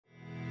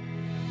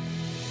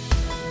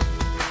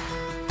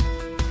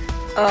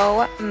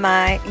Oh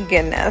my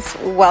goodness.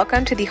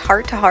 Welcome to the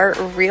Heart to Heart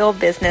Real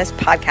Business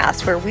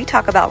podcast, where we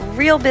talk about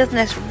real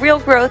business, real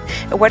growth,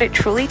 and what it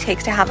truly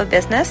takes to have a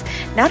business,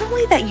 not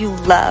only that you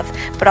love,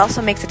 but also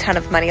makes a ton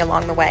of money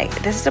along the way.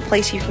 This is a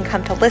place you can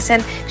come to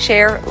listen,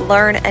 share,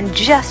 learn, and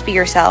just be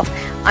yourself.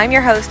 I'm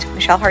your host,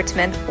 Michelle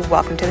Hartzman.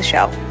 Welcome to the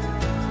show.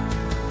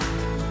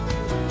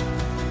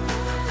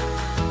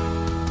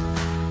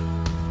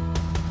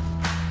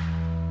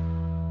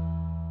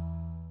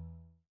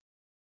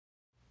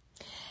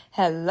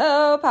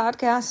 Hello,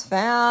 podcast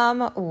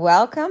fam.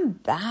 Welcome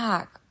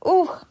back.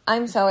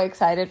 I'm so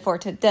excited for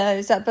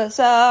today's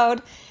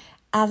episode.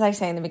 As I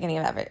say in the beginning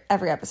of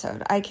every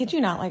episode, I kid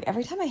you not, like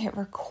every time I hit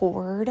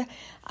record,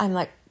 I'm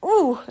like,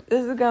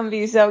 this is going to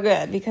be so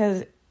good.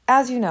 Because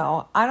as you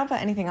know, I don't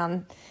put anything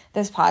on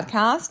this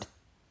podcast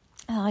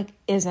that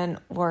isn't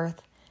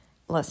worth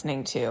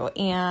listening to.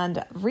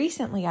 And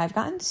recently I've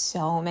gotten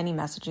so many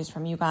messages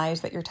from you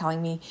guys that you're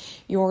telling me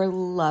you're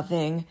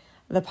loving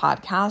the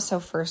podcast. So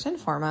first and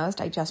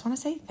foremost, I just want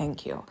to say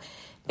thank you.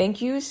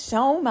 Thank you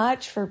so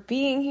much for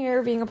being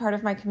here, being a part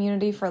of my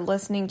community, for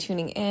listening,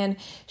 tuning in,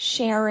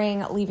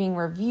 sharing, leaving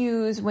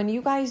reviews. When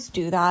you guys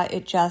do that,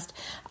 it just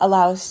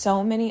allows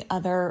so many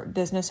other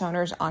business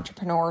owners,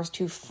 entrepreneurs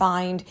to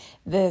find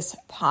this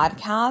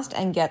podcast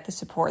and get the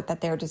support that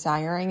they're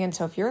desiring. And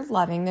so if you're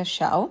loving this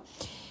show,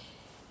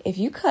 if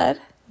you could,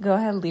 go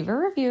ahead, leave a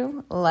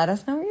review. Let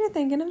us know what you're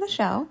thinking of the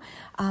show,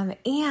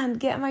 and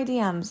get my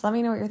DMs. Let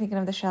me know what you're thinking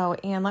of the show,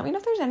 and let me know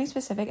if there's any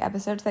specific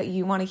episodes that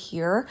you want to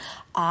hear.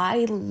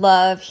 I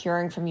love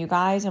hearing from you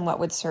guys and what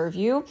would serve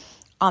you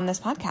on this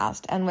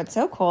podcast. And what's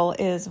so cool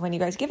is when you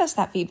guys give us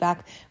that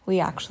feedback,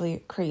 we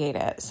actually create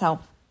it. So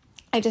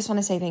I just want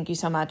to say thank you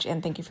so much,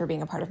 and thank you for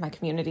being a part of my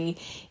community.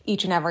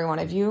 Each and every one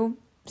of you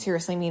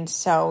seriously means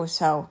so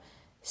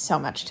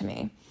much to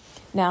me.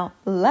 Now,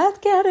 let's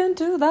get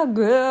into the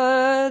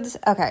goods.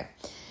 Okay,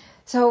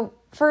 so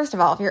first of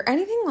all, if you're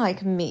anything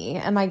like me,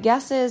 and my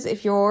guess is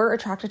if you're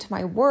attracted to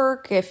my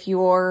work, if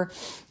you're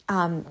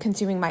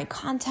consuming my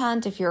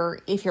content, if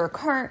you're a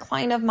current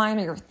client of mine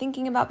or you're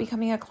thinking about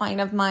becoming a client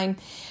of mine,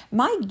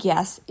 my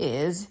guess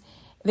is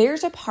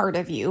there's a part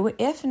of you,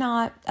 if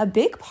not a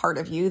big part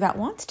of you, that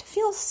wants to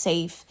feel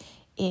safe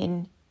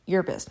in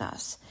your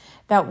business,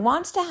 that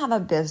wants to have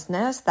a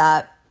business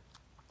that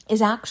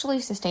is actually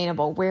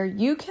sustainable, where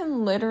you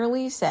can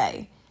literally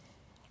say,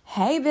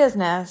 hey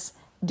business,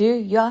 do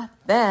your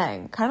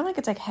thing. Kind of like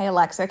it's like, hey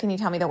Alexa, can you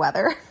tell me the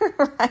weather?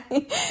 Right?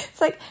 It's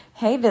like,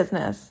 hey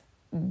business,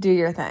 do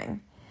your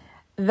thing.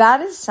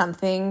 That is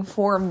something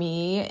for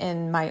me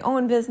in my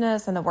own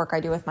business and the work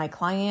I do with my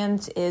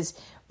clients is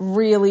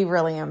really,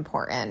 really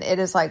important. It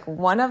is like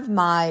one of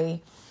my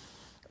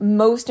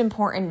most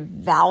important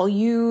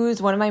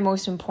values, one of my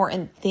most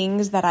important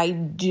things that I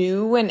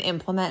do and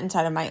implement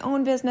inside of my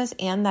own business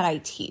and that I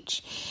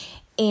teach.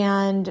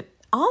 And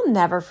I'll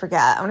never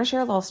forget, I want to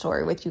share a little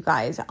story with you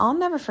guys. I'll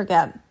never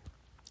forget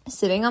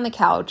sitting on the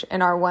couch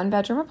in our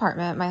 1-bedroom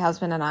apartment, my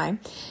husband and I,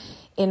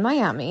 in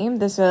Miami.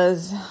 This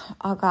was,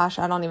 I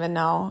don't even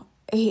know.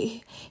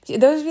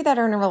 Those of you that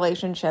are in a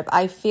relationship,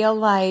 I feel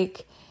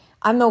like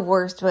I'm the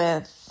worst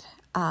with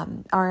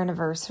our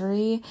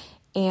anniversary.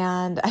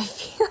 And I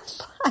feel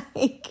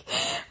like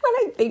when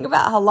I think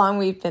about how long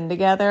we've been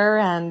together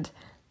and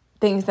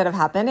things that have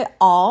happened, it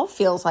all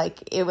feels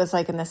like it was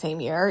like in the same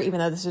year, even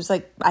though this was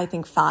like, I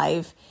think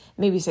 5,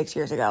 maybe 6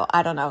 years ago.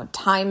 I don't know.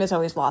 Time is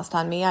always lost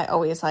on me. I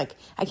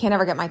can't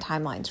ever get my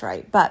timelines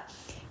right. But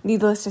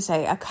needless to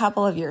say, a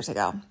couple of years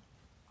ago,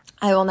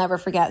 I will never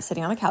forget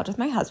sitting on the couch with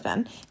my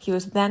husband. He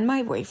was then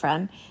my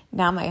boyfriend,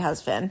 now my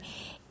husband.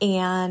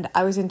 And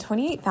I was in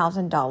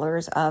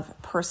 $28,000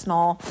 of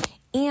personal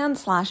and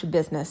 /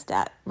 business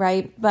debt,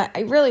 right? But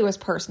it really was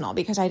personal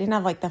because I didn't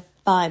have like the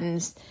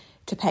funds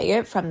to pay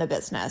it from the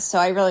business. So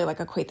I really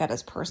equate that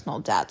as personal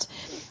debt.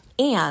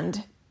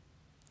 And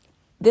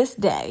this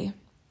day,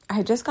 I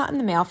had just gotten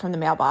the mail from the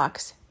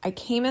mailbox. I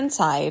came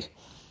inside,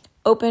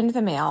 opened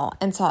the mail,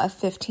 and saw a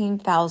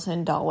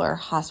 $15,000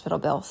 hospital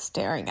bill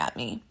staring at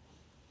me.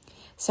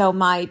 So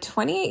my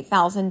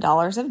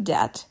 $28,000 of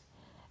debt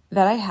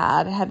that I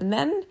had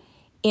then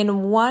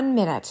in 1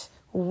 minute,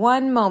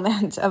 1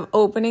 moment of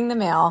opening the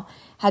mail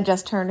had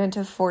just turned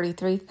into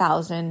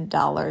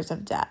 $43,000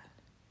 of debt.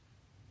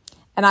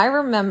 And I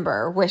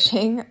remember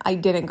wishing I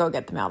didn't go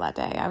get the mail that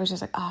day. I was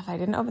just like, if I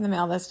didn't open the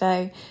mail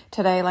today,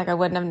 I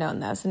wouldn't have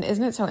known this. And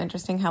isn't it so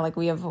interesting how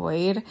we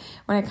avoid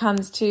when it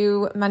comes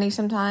to money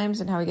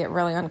sometimes and how we get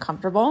really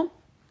uncomfortable?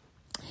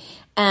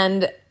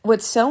 And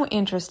what's so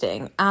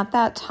interesting at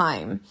that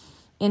time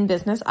in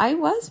business, I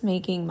was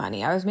making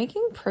money. I was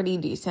making pretty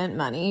decent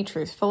money,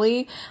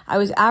 truthfully. I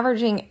was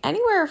averaging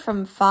anywhere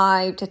from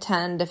 5 to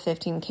 10 to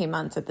 15K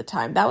months at the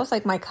time. That was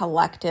my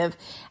collective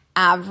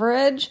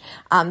average.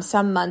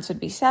 Some months would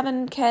be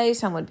 7K,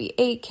 some would be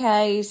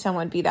 8K, some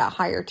would be that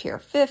higher tier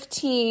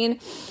 15.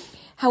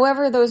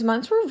 However, those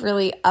months were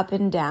really up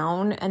and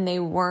down and they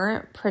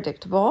weren't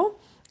predictable.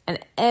 And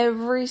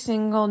every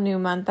single new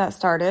month that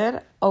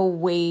started, a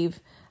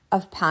wave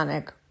of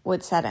panic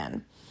would set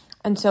in.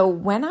 And so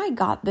when I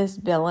got this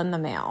bill in the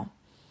mail,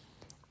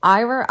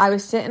 I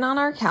was sitting on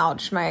our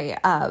couch.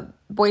 My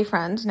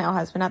boyfriend, now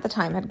husband at the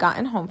time, had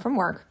gotten home from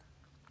work.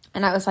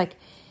 And I said,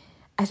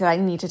 I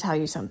need to tell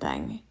you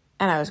something.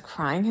 And I was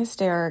crying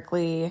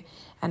hysterically.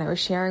 And I was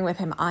sharing with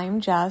him,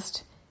 I'm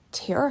just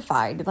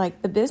terrified.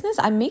 Like, the business,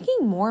 I'm making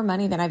more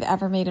money than I've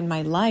ever made in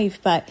my life.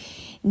 But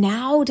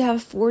now to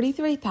have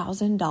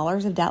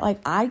 $43,000 of debt, like,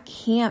 I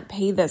can't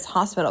pay this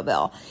hospital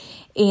bill.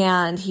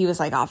 And he was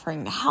like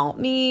offering to help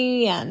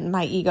me, and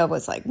my ego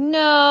was like,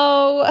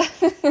 no.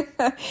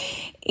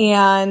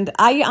 And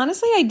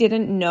I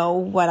didn't know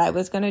what I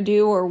was going to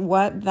do or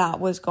what that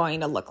was going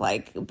to look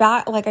like.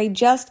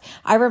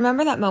 I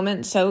remember that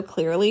moment so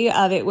clearly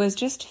of it was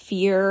just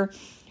fear,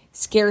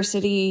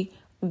 scarcity,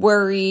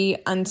 worry,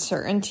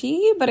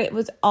 uncertainty, but it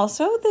was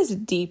also this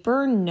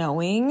deeper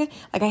knowing.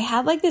 Like, I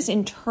had like this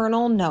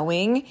internal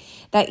knowing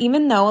that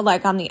even though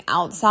like on the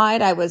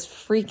outside I was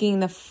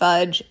freaking the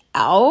fudge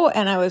out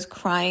and I was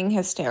crying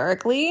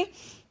hysterically,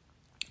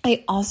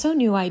 I also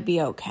knew I'd be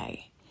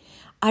okay.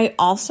 I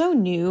also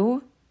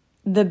knew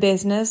the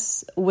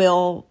business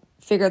will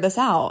figure this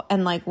out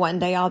and like one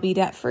day I'll be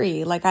debt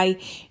free. Like, I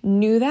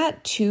knew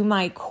that to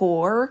my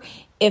core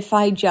if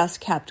I just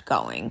kept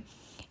going.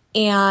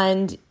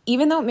 And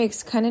even though it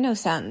makes kind of no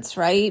sense,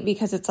 right?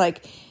 Because it's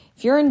like,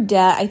 if you're in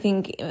debt, I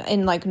think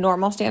in like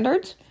normal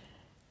standards,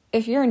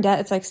 if you're in debt,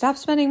 it's like, stop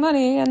spending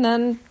money and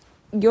then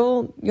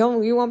you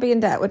won't be in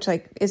debt, which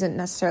like isn't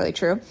necessarily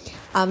true.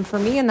 For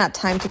me in that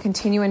time, to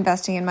continue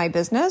investing in my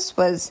business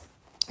was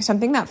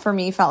something that for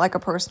me felt like a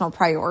personal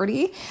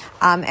priority.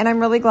 And I'm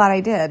really glad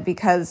I did,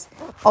 because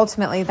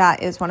ultimately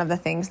that is one of the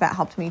things that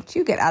helped me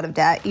to get out of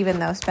debt, even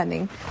though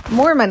spending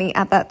more money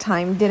at that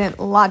time didn't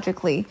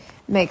logically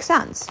make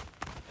sense.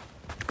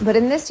 But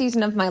in this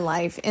season of my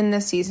life, in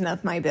this season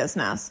of my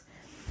business,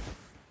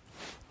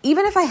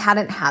 even if I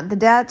hadn't had the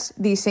debt,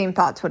 these same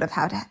thoughts would have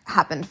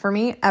happened for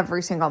me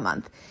every single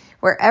month.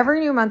 Where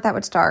every new month that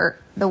would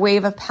start, the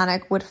wave of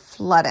panic would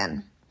flood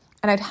in.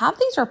 And I'd have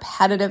these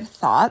repetitive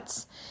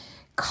thoughts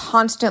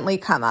constantly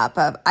come up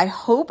of, I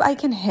hope I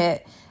can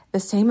hit the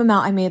same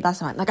amount I made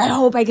last month. Like, I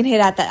hope I can hit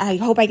that. I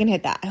hope I can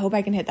hit that. I hope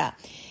I can hit that.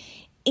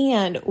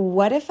 And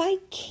what if I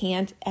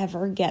can't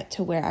ever get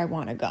to where I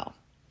want to go?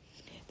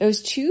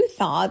 Those two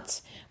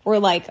thoughts were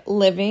like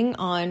living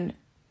on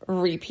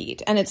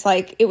repeat. And it's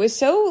like, it was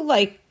so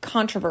like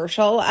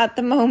controversial at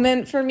the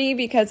moment for me,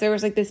 because there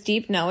was like this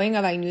deep knowing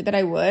of I knew that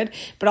I would,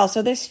 but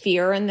also this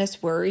fear and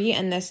this worry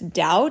and this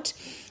doubt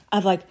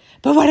of like,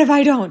 but what if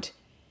I don't?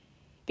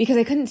 Because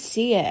I couldn't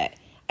see it.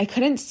 I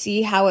couldn't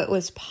see how it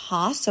was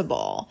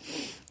possible.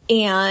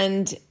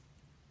 And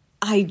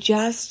I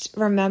just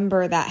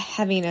remember that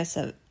heaviness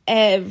of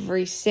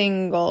every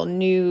single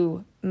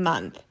new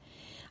month.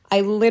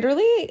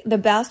 The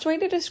best way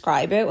to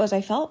describe it was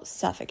I felt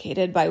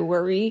suffocated by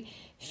worry,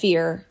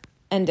 fear,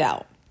 and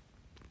doubt.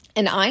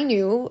 And I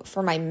knew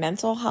for my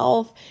mental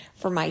health,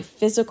 for my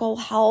physical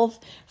health,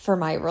 for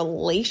my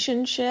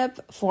relationship,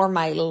 for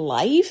my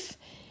life,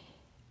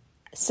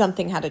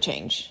 something had to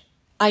change.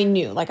 I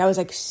knew, I was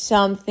like,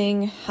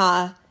 something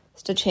has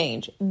to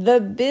change.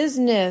 The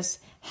business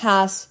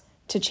has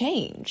to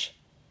change.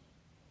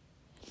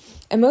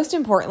 And most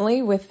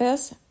importantly with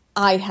this,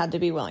 I had to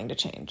be willing to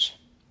change.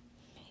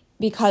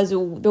 Because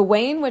the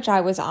way in which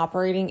I was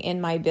operating in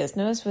my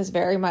business was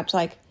very much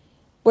like,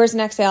 where's the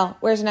next sale?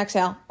 Where's the next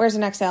sale? Where's the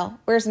next sale?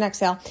 Where's the next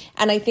sale?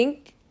 And I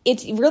think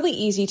it's really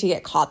easy to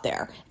get caught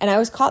there. And I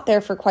was caught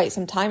there for quite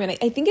some time. And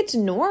I think it's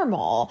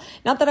normal.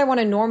 Not that I want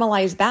to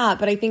normalize that,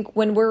 but I think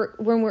when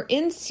we're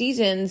in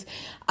seasons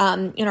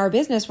in our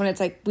business, when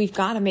it's like, we've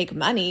got to make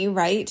money,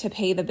 right? To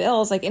pay the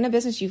bills. Like in a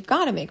business, you've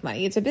got to make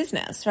money. It's a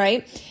business,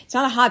 right? It's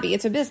not a hobby.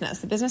 It's a business.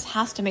 The business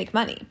has to make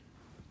money.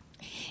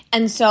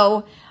 And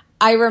so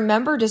I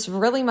remember just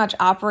really much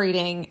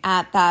operating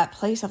at that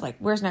place of like,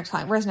 where's the next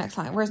client? Where's the next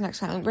client? Where's the next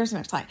client? Where's the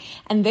next client?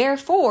 And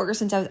therefore,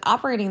 since I was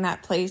operating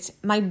that place,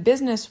 my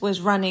business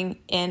was running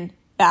in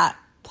that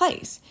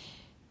place.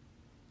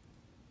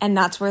 And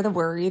that's where the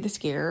worry, the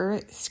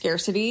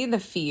scarcity, the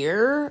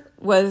fear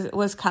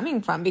was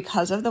coming from,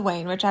 because of the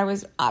way in which I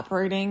was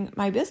operating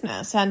my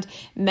business. And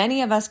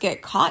many of us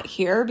get caught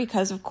here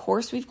because, of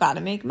course, we've got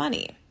to make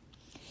money.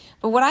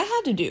 But what I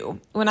had to do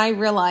when I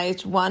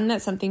realized, one,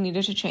 that something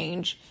needed to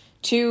change,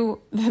 two,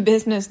 the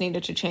business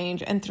needed to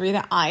change, and three,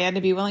 that I had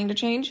to be willing to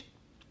change,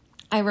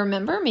 I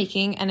remember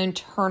making an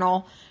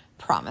internal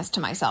promise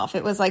to myself.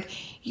 It was like,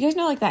 you guys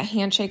know, like that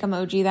handshake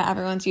emoji that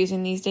everyone's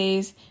using these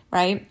days,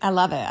 right? I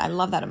love it. I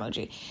love that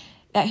emoji.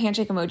 That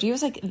handshake emoji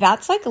was like,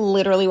 that's like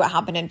literally what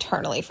happened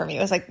internally for me.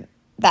 It was like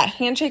that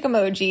handshake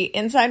emoji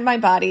inside my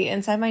body,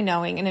 inside my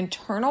knowing, an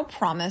internal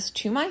promise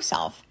to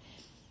myself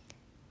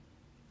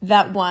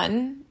that,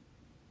 one,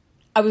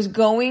 I was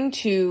going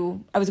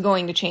to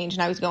change,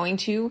 and I was going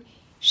to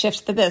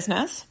shift the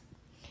business,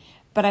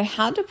 but I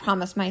had to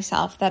promise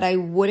myself that I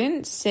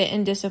wouldn't sit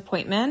in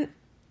disappointment,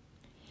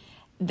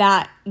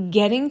 that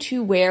getting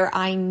to where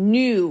I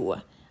knew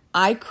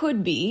I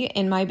could be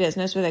in my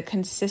business with a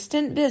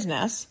consistent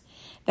business,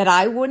 that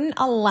I wouldn't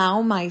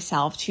allow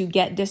myself to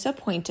get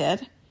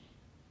disappointed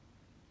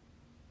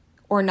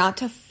or not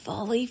to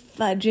fully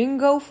fudging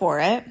go for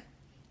it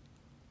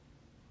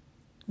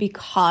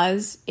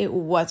because it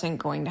wasn't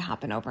going to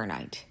happen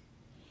overnight.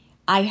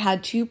 I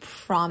had to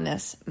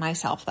promise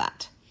myself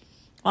that.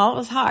 Well, it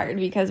was hard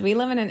because we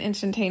live in an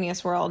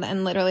instantaneous world,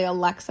 and literally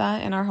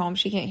Alexa in our home,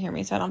 she can't hear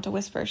me, so I don't have to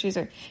whisper. She's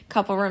a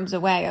couple rooms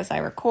away as I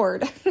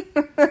record.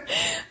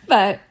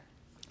 But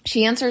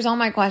she answers all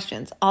my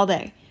questions all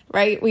day,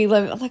 right? We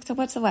live, Alexa,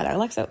 what's the weather?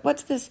 Alexa,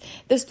 what's this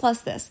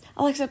plus this?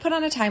 Alexa, put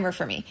on a timer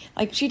for me.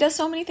 Like, she does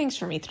so many things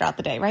for me throughout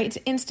the day, right? It's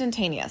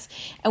instantaneous.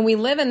 And we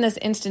live in this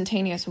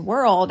instantaneous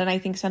world, and I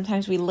think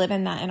sometimes we live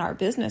in that in our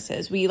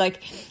businesses.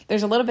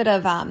 There's a little bit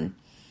of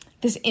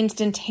this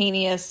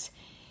instantaneous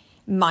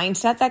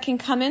mindset that can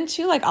come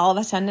into, like, all of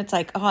a sudden it's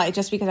like, oh,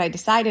 just because I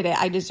decided it,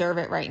 I deserve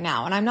it right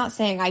now. And I'm not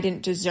saying I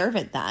didn't deserve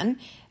it then,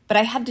 but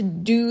I had to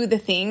do the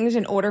things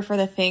in order for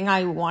the thing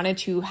I wanted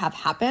to have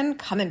happen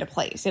come into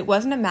place. It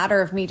wasn't a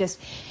matter of me just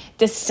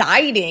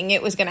deciding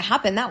it was going to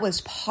happen. That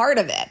was part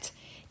of it.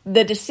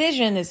 The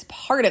decision is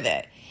part of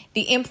it.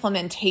 The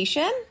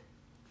implementation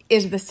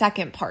is the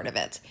second part of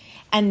it.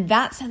 And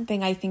that's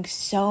something I think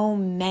so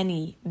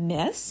many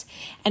miss.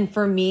 And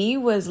for me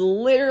was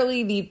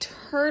literally the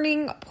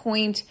turning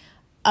point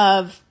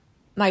of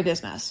my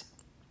business.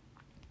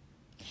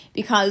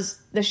 Because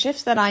the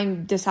shifts that I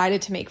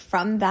decided to make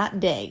from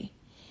that day,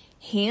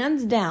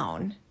 hands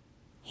down,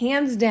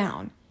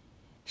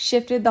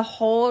 shifted the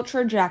whole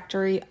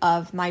trajectory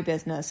of my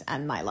business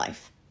and my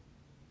life.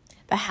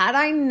 But had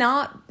I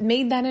not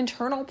made that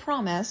internal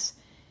promise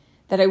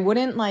that I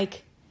wouldn't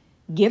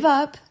give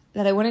up,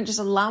 that I wouldn't just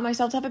allow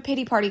myself to have a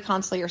pity party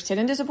constantly or sit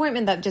in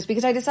disappointment that just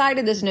because I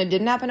decided this and it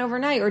didn't happen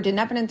overnight or didn't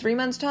happen in 3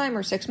 months' time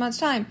or 6 months'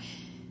 time,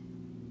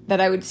 that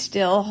I would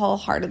still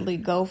wholeheartedly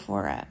go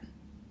for it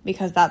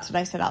because that's what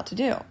I set out to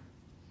do.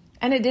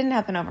 And it didn't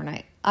happen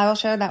overnight. I will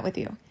share that with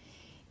you.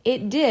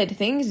 It did.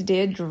 Things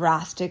did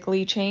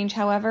drastically change,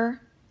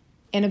 however,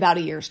 in about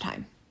a year's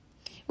time.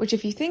 Which,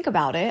 if you think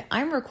about it,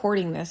 I'm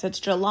recording this. It's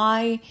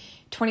July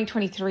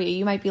 2023.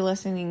 You might be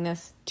listening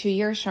this 2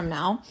 years from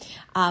now,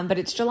 but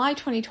it's July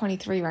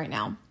 2023 right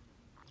now.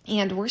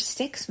 And we're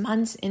 6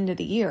 months into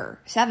the year.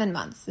 7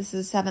 months. This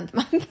is the 7th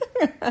month.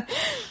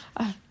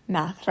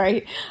 Math,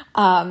 right?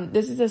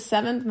 This is the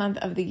 7th month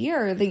of the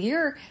year.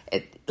 We're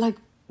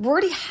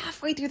already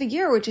halfway through the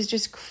year, which is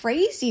just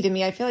crazy to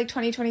me. I feel like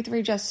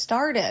 2023 just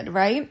started,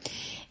 right?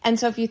 And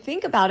so if you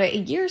think about it, a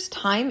year's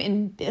time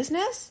in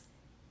business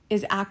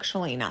is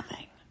actually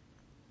nothing.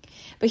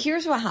 But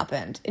here's what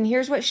happened, and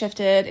here's what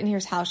shifted, and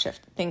here's how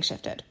things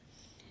shifted.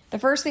 The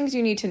first things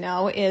you need to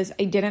know is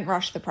I didn't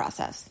rush the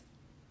process.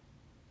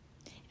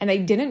 And I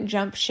didn't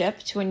jump ship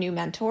to a new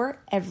mentor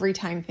every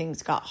time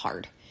things got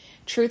hard.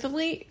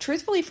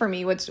 Truthfully for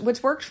me,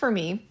 what's worked for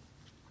me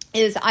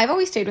is I've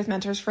always stayed with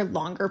mentors for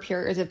longer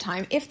periods of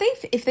time if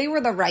they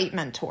were the right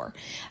mentor,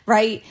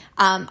 right?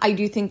 I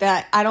do think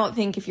that, I don't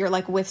think if you're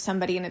with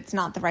somebody and it's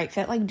not the right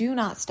fit, do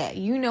not stay.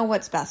 You know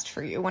what's best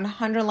for you.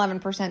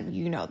 111%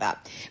 you know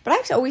that. But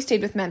I've always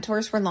stayed with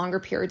mentors for longer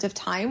periods of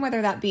time,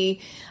 whether that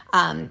be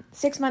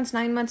 6 months,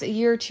 9 months, a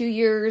year, 2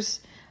 years,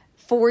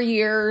 4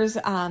 years,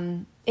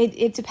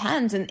 It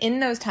depends. And in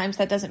those times,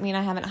 that doesn't mean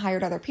I haven't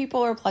hired other people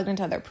or plugged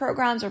into other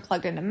programs or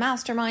plugged into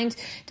masterminds,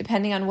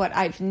 depending on what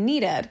I've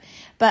needed.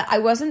 But I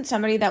wasn't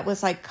somebody that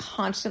was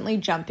constantly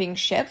jumping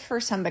ship for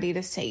somebody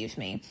to save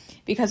me,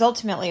 because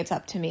ultimately it's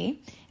up to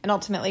me and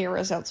ultimately your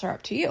results are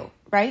up to you,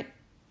 right?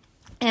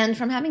 And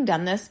from having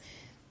done this,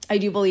 I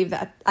do believe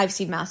that I've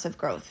seen massive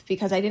growth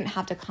because I didn't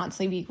have to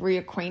constantly be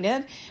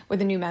reacquainted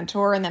with a new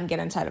mentor and them get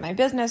inside of my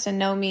business and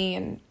know me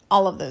and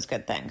all of those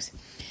good things.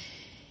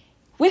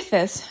 With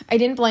this, I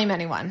didn't blame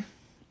anyone,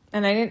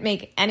 and I didn't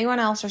make anyone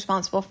else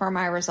responsible for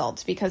my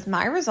results because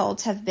my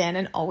results have been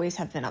and always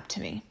have been up to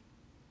me.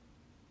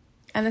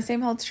 And the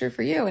same holds true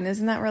for you. And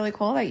isn't that really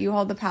cool that you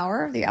hold the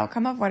power of the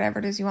outcome of whatever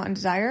it is you want and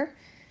desire?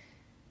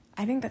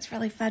 I think that's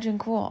really fudge and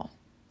cool.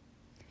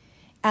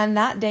 And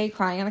that day,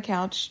 crying on the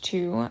couch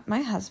to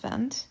my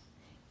husband,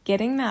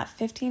 getting that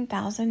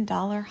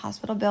 $15,000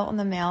 hospital bill in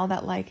the mail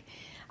that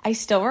I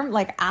still,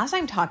 as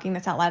I'm talking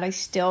this out loud, I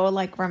still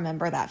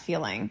remember that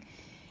feeling.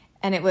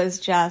 And it was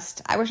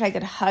just, I wish I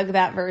could hug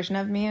that version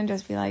of me and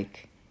just be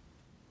like,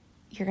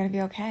 you're going to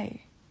be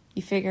okay.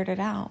 You figured it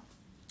out.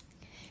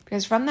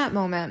 Because from that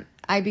moment,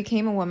 I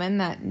became a woman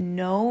that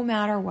no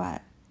matter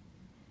what,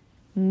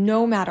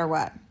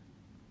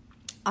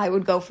 I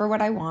would go for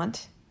what I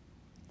want.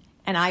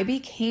 And I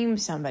became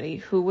somebody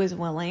who was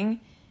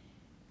willing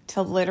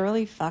to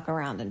literally fuck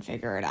around and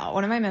figure it out.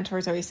 One of my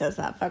mentors always says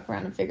that, fuck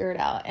around and figure it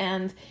out.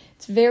 And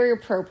it's very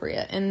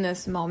appropriate in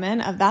this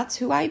moment of that's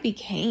who I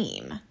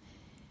became.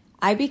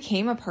 I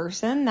became a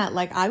person that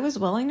I was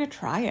willing to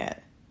try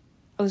it.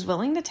 I was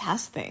willing to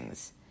test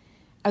things.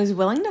 I was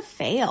willing to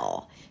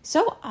fail.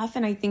 So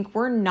often I think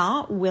we're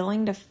not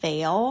willing to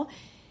fail.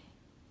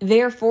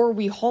 Therefore,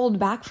 we hold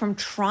back from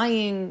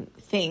trying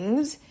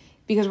things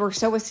because we're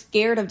so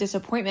scared of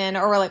disappointment,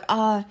 or we're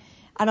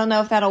I don't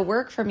know if that'll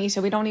work for me,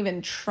 so we don't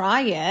even try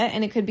it.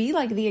 And it could be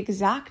the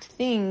exact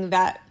thing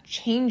that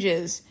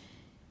changes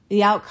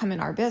the outcome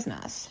in our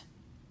business.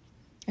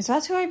 And so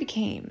that's who I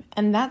became.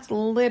 And that's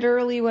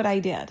literally what I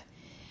did.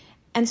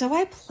 And so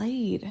I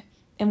played.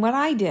 And what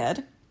I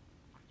did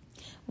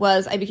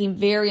was I became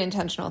very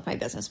intentional with my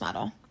business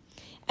model.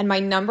 And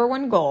my number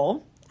one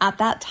goal at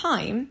that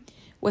time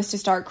was to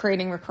start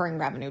creating recurring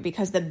revenue,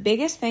 because the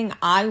biggest thing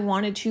I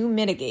wanted to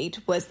mitigate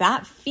was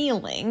that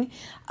feeling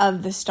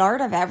of the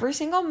start of every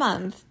single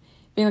month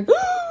being like,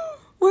 oh,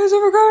 where's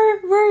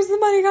the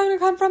money going to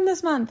come from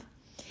this month?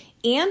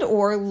 And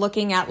or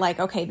looking at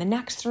like, okay, the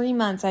next 3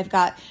 months I've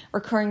got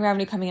recurring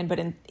revenue coming in, but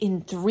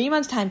in 3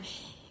 months time,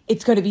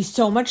 it's going to be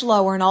so much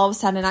lower. And all of a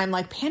sudden I'm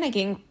like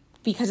panicking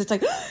because it's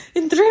like, oh,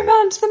 in 3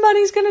 months, the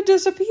money's going to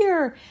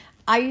disappear.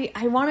 I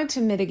wanted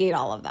to mitigate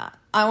all of that.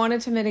 I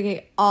wanted to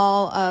mitigate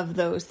all of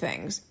those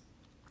things.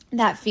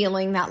 That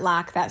feeling, that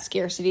lack, that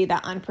scarcity,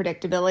 that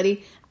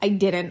unpredictability. I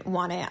didn't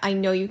want it. I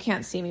know you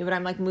can't see me, but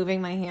I'm like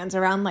moving my hands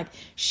around, like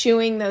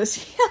shooing those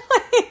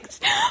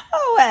feelings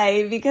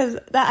away, because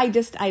I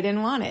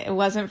didn't want it. It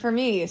wasn't for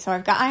me. So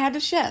I had to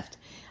shift.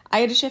 I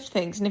had to shift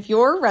things. And if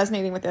you're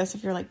resonating with this,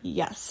 if you're like,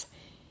 yes,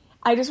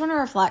 I just want to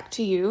reflect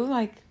to you,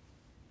 like,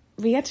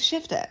 we get to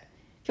shift it.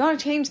 If you want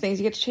to change things,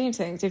 you get to change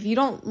things. If you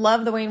don't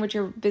love the way in which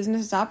your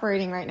business is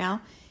operating right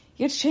now,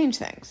 you get to change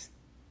things.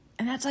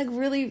 And that's like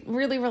really,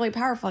 really, really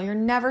powerful. You're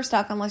never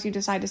stuck unless you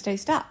decide to stay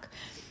stuck.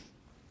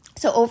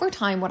 So over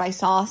time, what I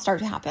saw start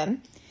to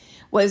happen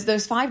was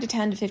those 5 to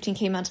 10 to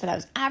 15K months that I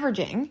was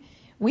averaging,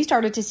 we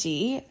started to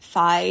see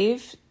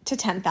 $5,000 to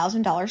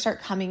 $10,000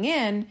 start coming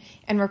in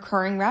and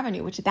recurring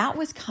revenue, which that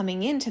was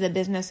coming into the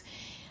business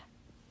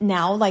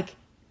now, like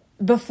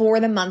before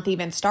the month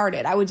even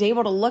started. I was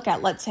able to look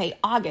at, let's say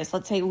August,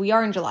 let's say we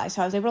are in July.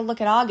 So I was able to look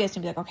at August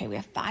and be like, okay, we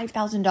have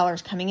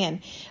 $5,000 coming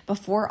in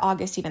before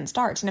August even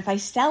starts. And if I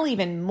sell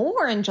even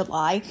more in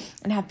July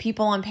and have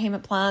people on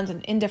payment plans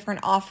and in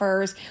different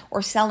offers,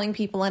 or selling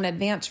people in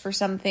advance for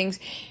some things,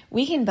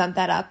 we can bump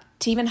that up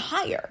to even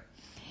higher.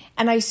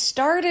 And I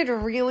started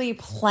really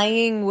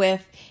playing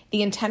with the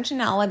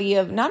intentionality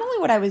of not only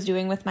what I was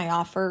doing with my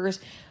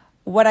offers,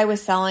 what I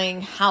was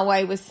selling, how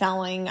I was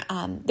selling.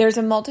 There's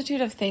a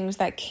multitude of things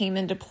that came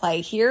into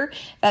play here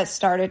that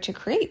started to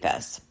create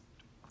this.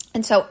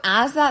 And so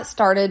as that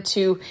started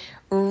to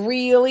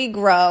really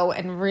grow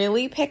and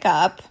really pick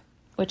up,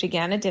 which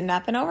again, it didn't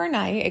happen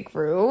overnight, it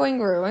grew and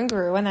grew and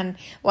grew. And then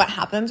what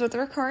happens with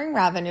recurring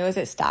revenue is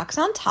it stacks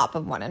on top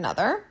of one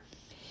another.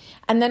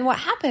 And then what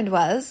happened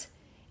was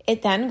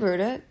it then grew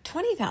to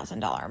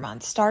 $20,000 a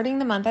month, starting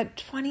the month at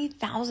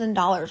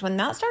 $20,000. When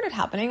that started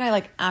happening,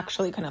 I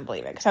actually couldn't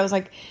believe it. Because I was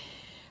like,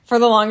 for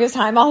the longest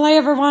time, all I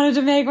ever wanted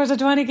to make was a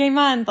 $20K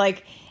month.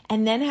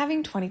 And then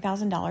having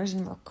 $20,000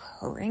 in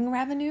recurring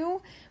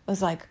revenue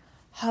was like,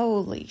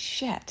 holy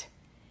shit.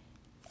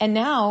 And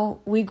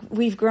now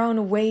we've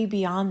grown way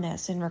beyond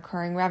this in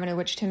recurring revenue,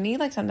 which to me,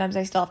 sometimes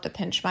I still have to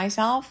pinch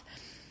myself,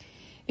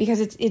 because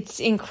it's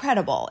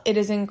incredible. It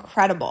is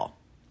incredible.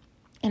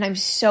 And I'm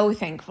so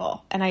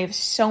thankful, and I have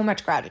so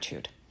much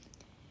gratitude.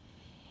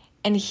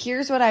 And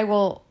here's what I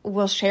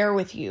will share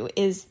with you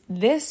is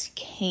this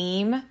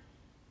came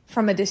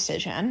from a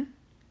decision,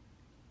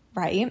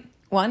 right?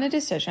 1, a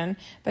decision,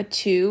 but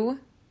 2,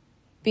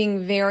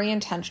 being very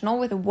intentional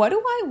with what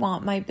do I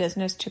want my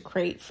business to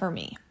create for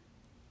me?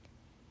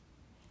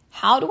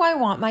 How do I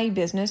want my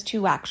business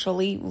to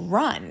actually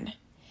run?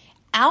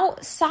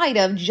 Outside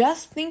of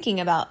just thinking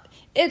about,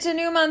 it's a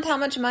new month, how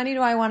much money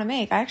do I want to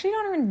make? I actually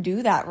don't even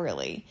do that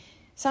really.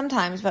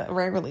 Sometimes, but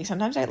rarely.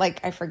 Sometimes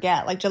I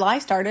forget. July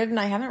started and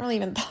I haven't really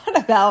even thought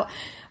about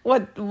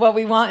what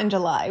we want in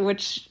July,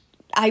 which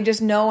I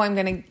just know I'm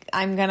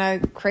gonna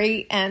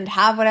create and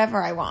have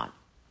whatever I want,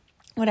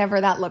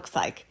 whatever that looks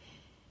like.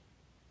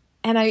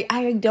 And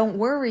I don't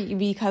worry,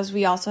 because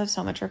we also have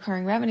so much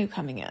recurring revenue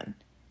coming in.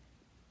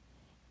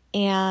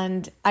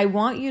 And I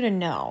want you to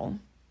know,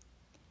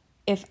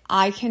 if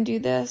I can do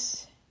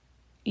this,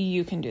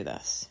 you can do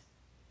this.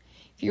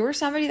 If you're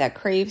somebody that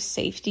craves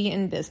safety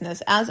in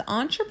business, as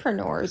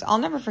entrepreneurs, I'll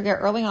never forget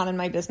early on in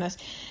my business,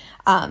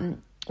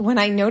 when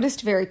I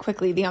noticed very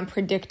quickly the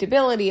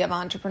unpredictability of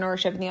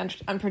entrepreneurship and the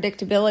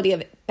unpredictability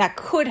of that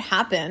could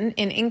happen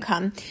in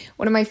income.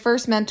 One of my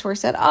first mentors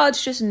said, oh,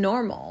 it's just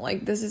normal.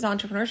 This is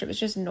entrepreneurship. It's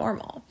just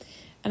normal.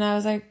 And I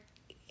was like,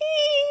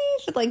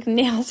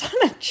 nails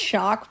on a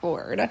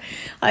chalkboard.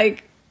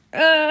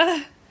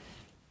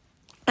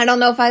 I don't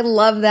know if I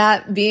love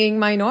that being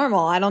my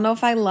normal. I don't know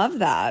if I love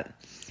that.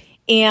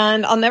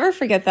 And I'll never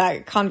forget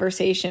that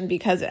conversation,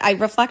 because I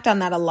reflect on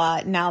that a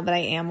lot now that I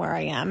am where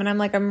I am. And I'm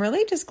like, I'm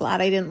really just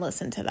glad I didn't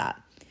listen to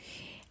that.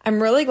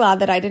 I'm really glad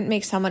that I didn't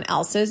make someone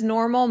else's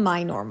normal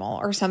my normal,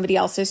 or somebody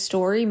else's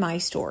story my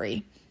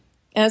story.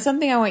 And it's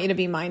something I want you to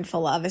be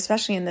mindful of,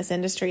 especially in this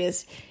industry,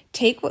 is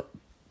take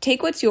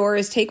what's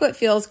yours, take what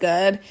feels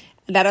good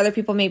that other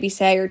people maybe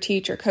say or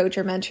teach or coach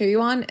or mentor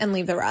you on, and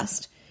leave the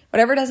rest.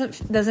 Whatever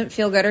doesn't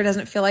feel good or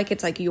doesn't feel like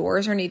it's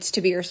yours or needs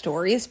to be your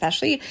story,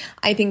 especially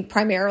I think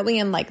primarily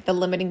in the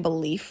limiting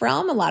belief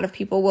realm. A lot of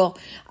people will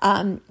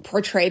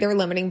portray their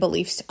limiting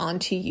beliefs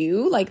onto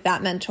you, like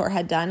that mentor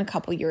had done a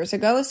couple years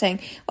ago, saying,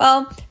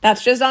 well,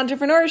 that's just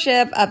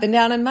entrepreneurship, up and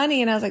down in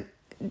money. And I was like,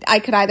 I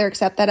could either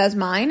accept that as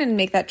mine and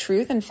make that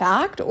truth and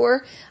fact,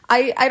 or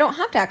I don't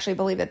have to actually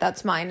believe that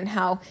that's mine and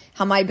how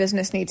my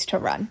business needs to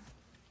run.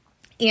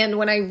 And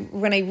when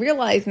I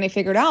realized and I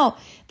figured out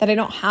that I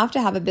don't have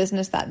to have a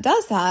business that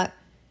does that,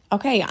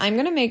 okay, I'm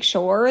going to make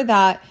sure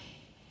that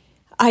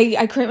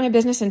I create my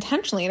business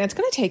intentionally, and it's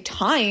going to take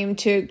time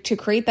to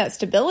create that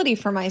stability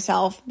for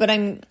myself, but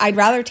I'd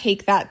rather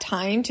take that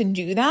time to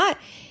do that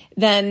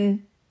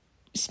than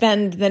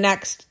spend the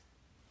next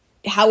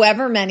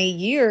however many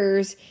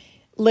years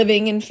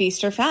living in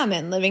feast or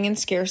famine, living in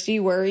scarcity,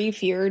 worry,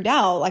 fear,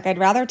 doubt. Like, I'd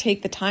rather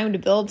take the time to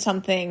build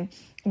something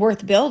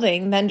worth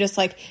building than just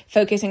like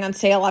focusing on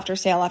sale after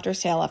sale after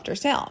sale after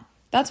sale.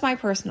 That's my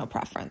personal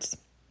preference.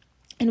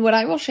 And what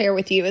I will share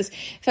with you is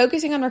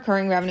focusing on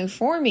recurring revenue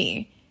for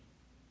me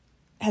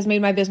has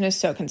made my business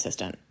so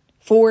consistent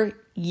for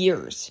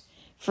years.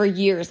 For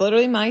years.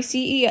 Literally my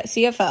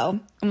CFO,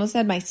 almost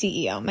said my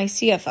CEO, my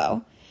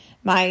CFO,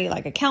 my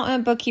like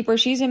accountant, bookkeeper,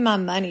 she's in my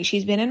money.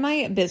 She's been in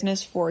my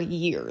business for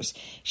years.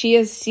 She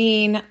has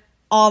seen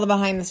all the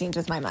behind the scenes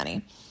with my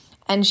money.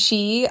 And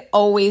she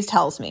always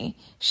tells me,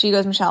 she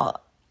goes, Michelle,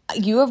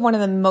 you have one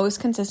of the most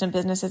consistent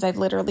businesses I've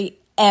literally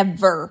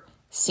ever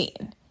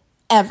seen.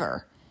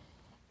 Ever.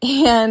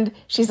 And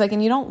she's like,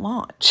 and you don't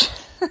launch.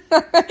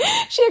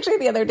 She actually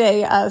the other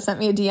day sent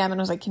me a DM and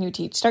was like, can you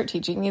start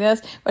teaching me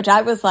this? Which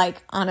I was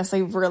like,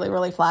 honestly, really,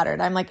 really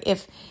flattered. I'm like,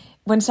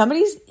 when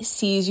somebody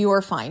sees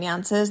your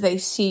finances, they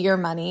see your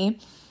money,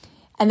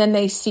 and then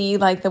they see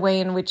like the way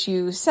in which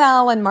you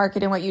sell and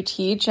market and what you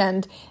teach,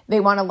 and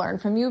they want to learn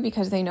from you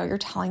because they know you're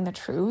telling the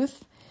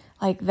truth.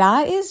 Like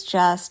that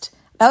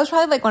was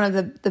probably like one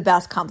of the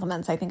best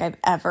compliments I think I've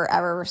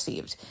ever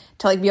received,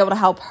 to like be able to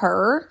help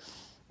her.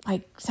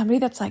 Like somebody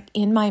that's like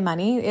in my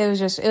money, it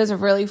was a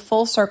really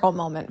full circle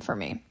moment for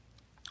me.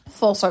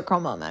 Full circle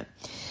moment.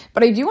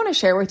 But I do want to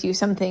share with you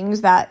some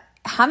things that,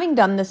 having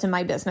done this in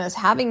my business,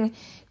 having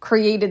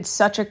created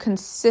such a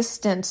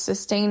consistent,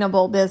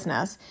 sustainable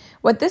business,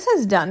 what this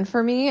has done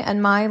for me and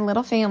my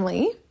little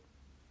family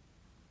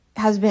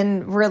has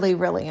been really,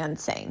 really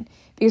insane.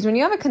 Because when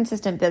you have a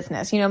consistent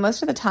business,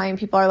 most of the time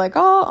people are like,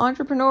 oh,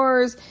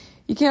 entrepreneurs,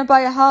 you can't buy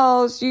a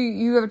house,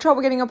 you have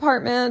trouble getting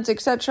apartments,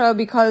 etc.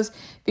 because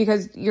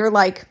you're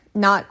like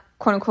not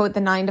quote unquote the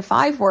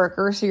 9-to-5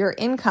 worker, so your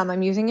income,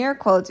 I'm using air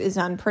quotes, is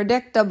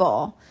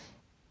unpredictable.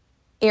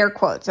 Air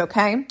quotes,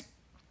 okay?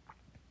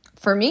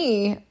 For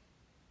me,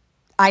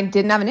 I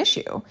didn't have an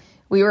issue.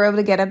 We were able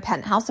to get a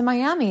penthouse in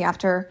Miami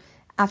after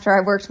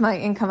I worked my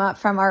income up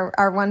from our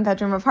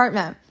 1-bedroom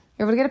apartment.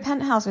 We were able to get a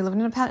penthouse. We lived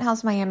in a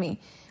penthouse in Miami.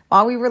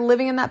 While we were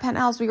living in that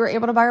penthouse, we were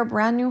able to buy our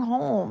brand new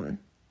home.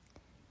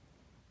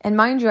 And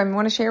mind you, I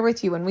want to share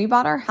with you, when we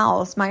bought our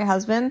house, my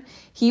husband,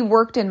 he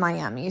worked in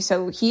Miami.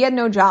 So he had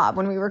no job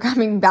when we were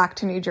coming back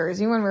to New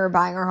Jersey when we were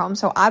buying our home.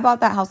 So I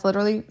bought that house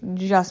literally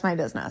just my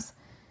business.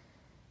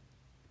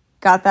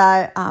 Got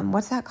that,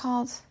 what's that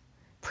called?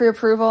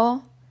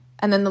 Pre-approval.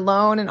 And then the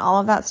loan and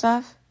all of that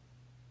stuff,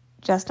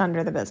 just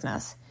under the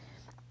business.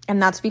 And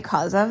that's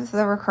because of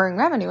the recurring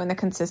revenue and the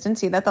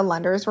consistency that the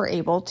lenders were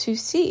able to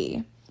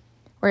see.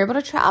 We're able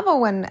to travel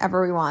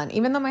whenever we want,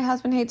 even though my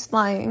husband hates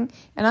flying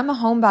and I'm a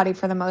homebody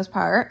for the most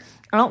part.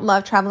 I don't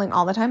love traveling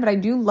all the time, but I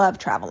do love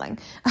traveling.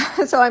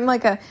 So I'm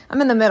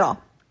in the middle.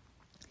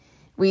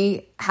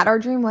 We had our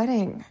dream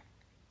wedding.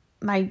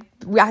 I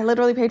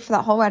literally paid for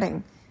that whole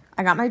wedding.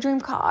 I got my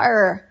dream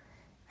car.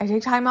 I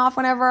take time off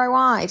whenever I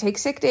want. I take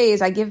sick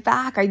days. I give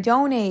back. I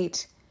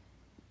donate.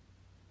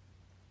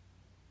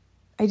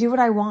 I do what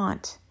I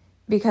want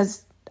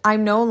because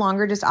I'm no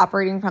longer just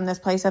operating from this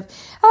place of,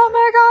 oh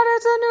my God,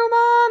 it's a new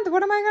month.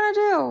 What am I going to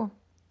do?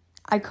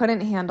 I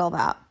couldn't handle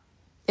that.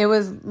 It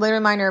was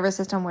literally, my nervous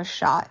system was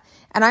shot.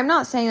 And I'm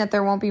not saying that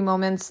there won't be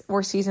moments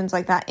or seasons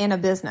like that in a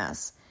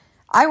business.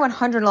 I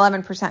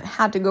 111%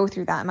 had to go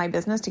through that in my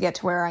business to get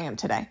to where I am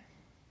today.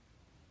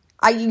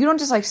 You don't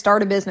just like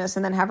start a business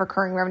and then have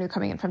recurring revenue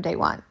coming in from day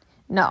one.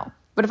 No.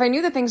 But if I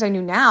knew the things I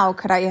knew now,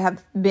 could I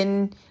have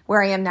been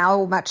where I am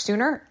now much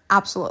sooner?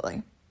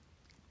 Absolutely.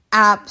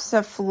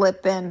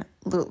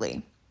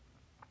 Abso-flippin-lutely.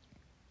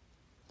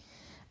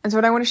 And so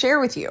what I want to share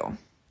with you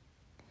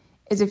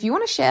is, if you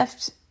want to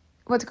shift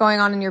what's going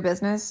on in your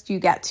business, you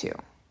get to.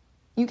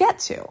 You get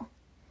to.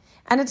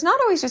 And it's not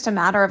always just a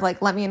matter of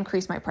like, let me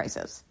increase my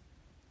prices.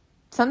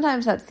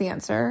 Sometimes that's the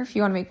answer. If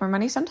you want to make more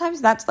money,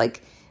 sometimes that's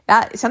like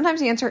that. Sometimes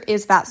the answer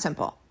is that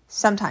simple.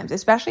 Sometimes,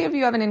 especially if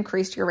you haven't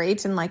increased your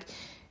rates in like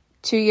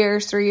 2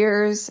 years, 3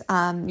 years,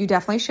 you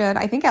definitely should.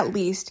 I think at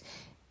least,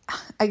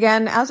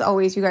 again, as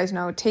always, you guys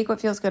know, take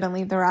what feels good and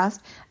leave the rest.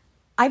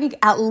 I think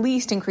at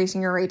least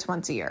increasing your rates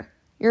once a year.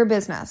 You're a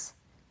business.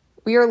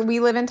 We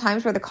live in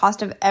times where the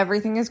cost of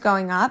everything is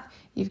going up.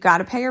 You've got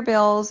to pay your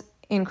bills,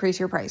 increase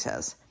your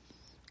prices.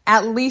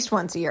 At least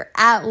once a year,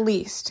 at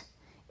least.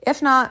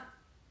 If not,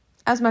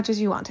 as much as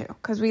you want to,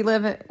 because we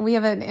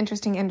have an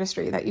interesting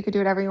industry that you could do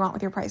whatever you want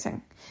with your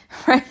pricing,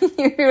 right?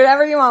 You do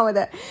whatever you want with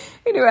it.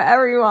 You do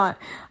whatever you want.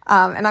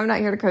 And I'm not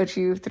here to coach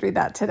you through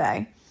that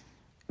today.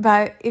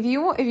 But if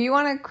you want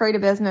to create a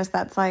business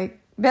that's like,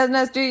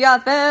 business, do your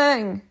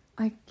thing,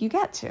 like, you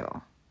get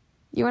to.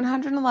 you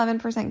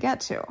 111%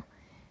 get to.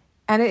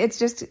 And it's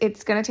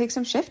going to take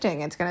some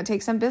shifting. It's going to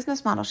take some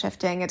business model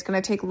shifting. It's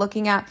going to take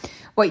looking at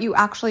what you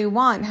actually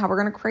want, how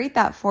we're going to create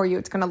that for you.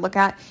 It's going to look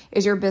at,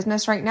 is your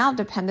business right now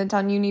dependent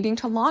on you needing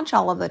to launch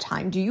all of the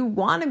time? Do you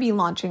want to be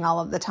launching all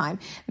of the time?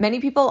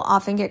 Many people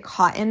often get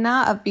caught in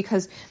that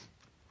because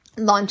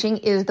launching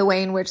is the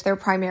way in which they're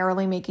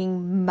primarily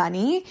making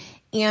money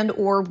and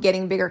or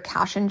getting bigger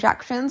cash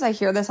injections. I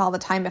hear this all the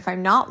time. If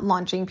I'm not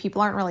launching,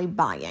 people aren't really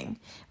buying,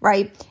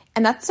 right?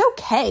 And that's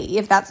okay.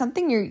 If that's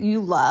something you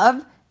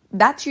love,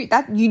 that's you,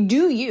 that you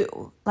do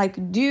you,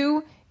 like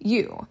do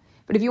you.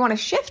 But if you want to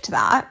shift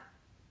that,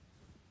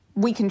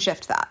 we can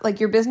shift that.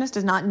 Like your business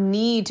does not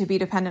need to be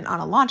dependent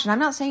on a launch. And I'm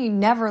not saying you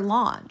never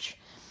launch.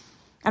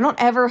 I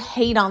don't ever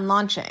hate on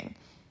launching.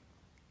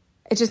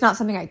 It's just not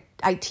something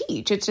I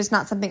teach. It's just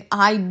not something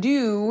I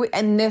do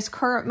in this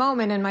current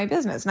moment in my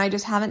business. And I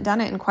just haven't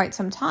done it in quite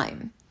some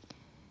time.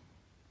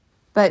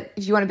 But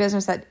if you want a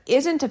business that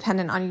isn't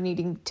dependent on you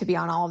needing to be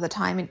on all of the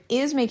time and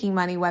is making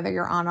money, whether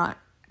you're on or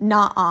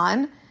not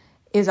on,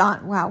 is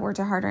on, wow, words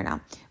are hard right now,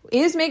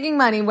 is making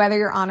money whether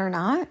you're on or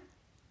not,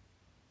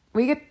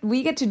 we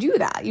get to do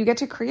that. You get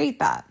to create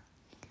that.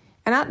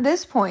 And at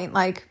this point,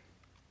 like,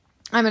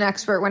 I'm an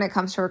expert when it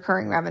comes to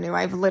recurring revenue.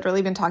 I've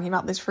literally been talking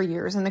about this for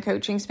years in the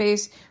coaching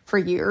space, for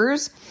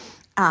years.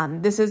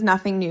 This is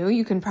nothing new.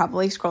 You can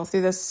probably scroll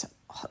through this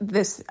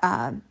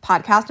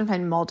podcast and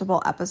find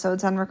multiple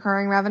episodes on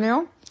recurring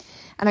revenue.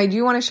 And I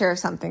do want to share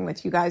something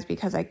with you guys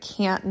because I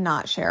can't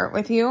not share it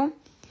with you.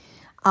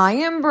 I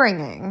am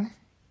bringing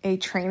a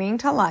training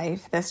to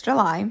life this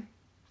July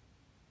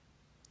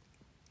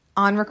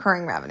on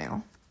recurring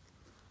revenue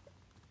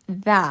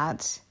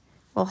that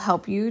will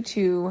help you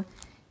to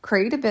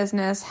create a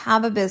business,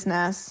 have a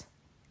business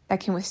that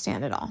can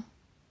withstand it all.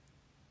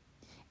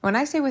 When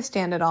I say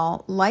withstand it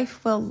all,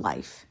 life will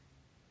life.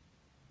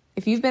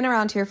 If you've been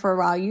around here for a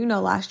while, you know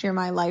last year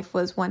my life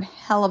was one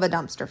hell of a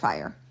dumpster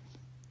fire.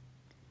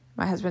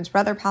 My husband's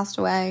brother passed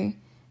away.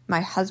 My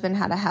husband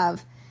had to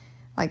have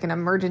like an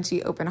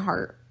emergency open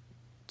heart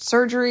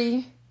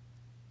surgery,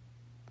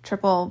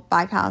 triple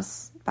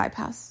bypass,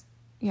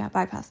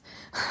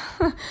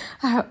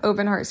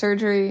 open heart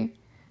surgery.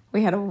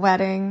 We had a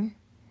wedding.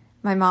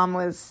 My mom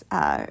was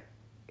on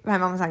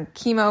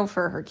chemo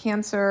for her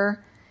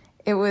cancer.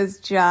 It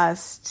was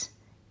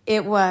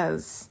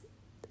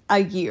a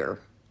year.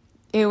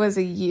 It was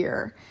a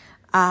year.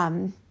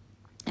 And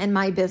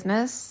my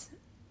business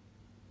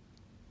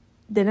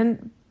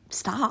didn't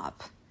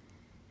stop.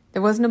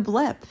 There wasn't a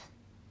blip.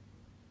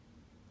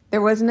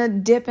 There wasn't a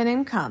dip in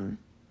income.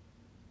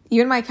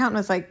 Even my accountant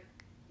was like,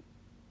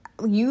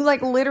 you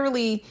like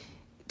literally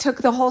took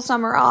the whole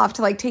summer off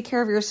to like take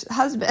care of your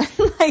husband.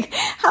 Like,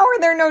 how are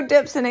there no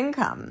dips in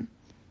income?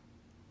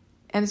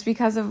 And it's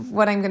because of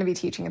what I'm going to be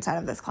teaching inside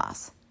of this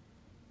class.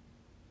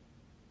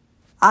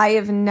 I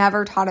have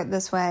never taught it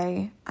this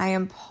way. I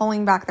am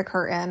pulling back the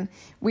curtain.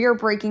 We are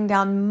breaking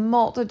down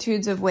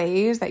multitudes of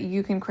ways that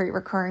you can create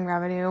recurring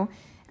revenue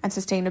and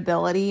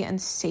sustainability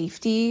and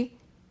safety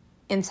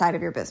inside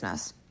of your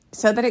business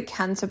so that it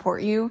can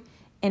support you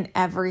in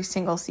every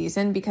single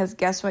season, because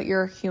guess what?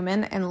 You're a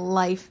human and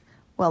life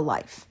will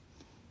life.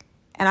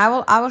 And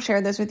I will share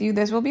this with you.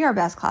 This will be our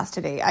best class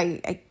today.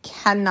 I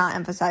cannot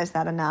emphasize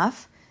that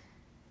enough.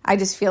 I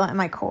just feel it in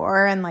my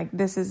core. And like,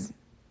 this is,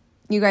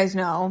 you guys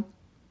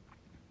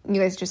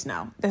just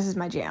know this is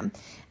my jam.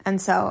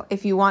 And so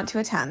if you want to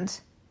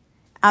attend,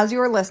 as you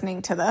are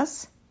listening to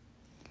this,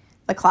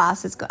 the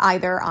class is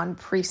either on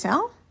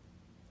pre-sale.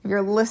 If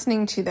you're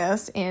listening to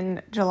this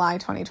in July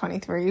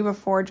 2023,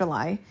 before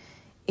July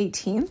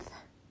 18th,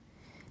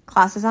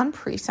 class is on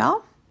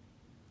pre-sale.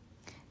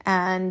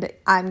 And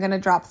I'm going to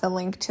drop the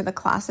link to the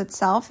class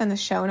itself in the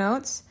show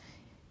notes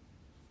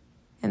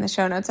of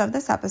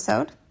this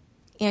episode.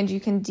 And you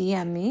can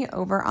DM me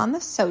over on the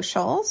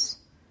socials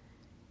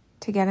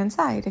to get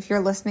inside. If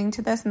you're listening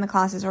to this and the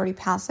class is already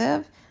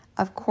passive,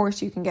 of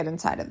course you can get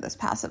inside of this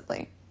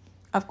passively.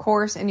 Of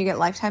course, and you get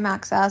lifetime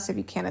access. If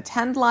you can't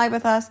attend live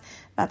with us,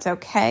 that's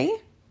okay.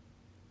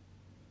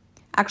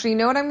 Actually, you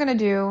know what I'm going to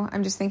do?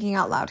 I'm just thinking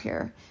out loud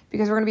here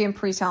because we're going to be in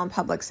pre-sale and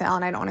public sale,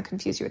 and I don't want to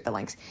confuse you with the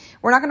links.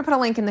 We're not going to put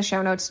a link in the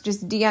show notes.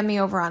 Just DM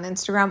me over on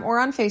Instagram or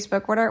on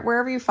Facebook,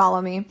 wherever you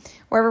follow me,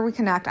 wherever we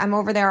connect. I'm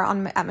over there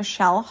at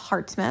Michelle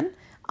Hartzman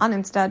on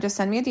Insta. Just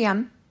send me a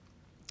DM,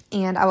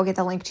 and I will get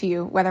the link to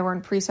you, whether we're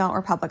in pre-sale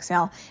or public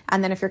sale.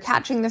 And then if you're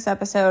catching this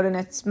episode and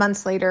it's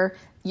months later,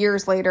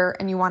 years later,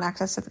 and you want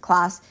access to the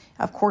class,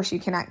 of course you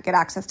can get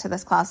access to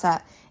this class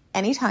at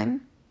any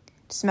time.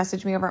 Just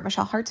message me over at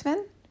Michelle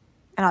Hartzman,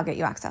 and I'll get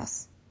you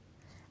access.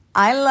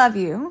 I love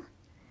you.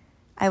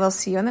 I will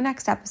see you in the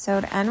next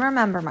episode. And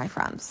remember, my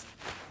friends,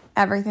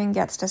 everything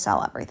gets to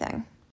sell everything.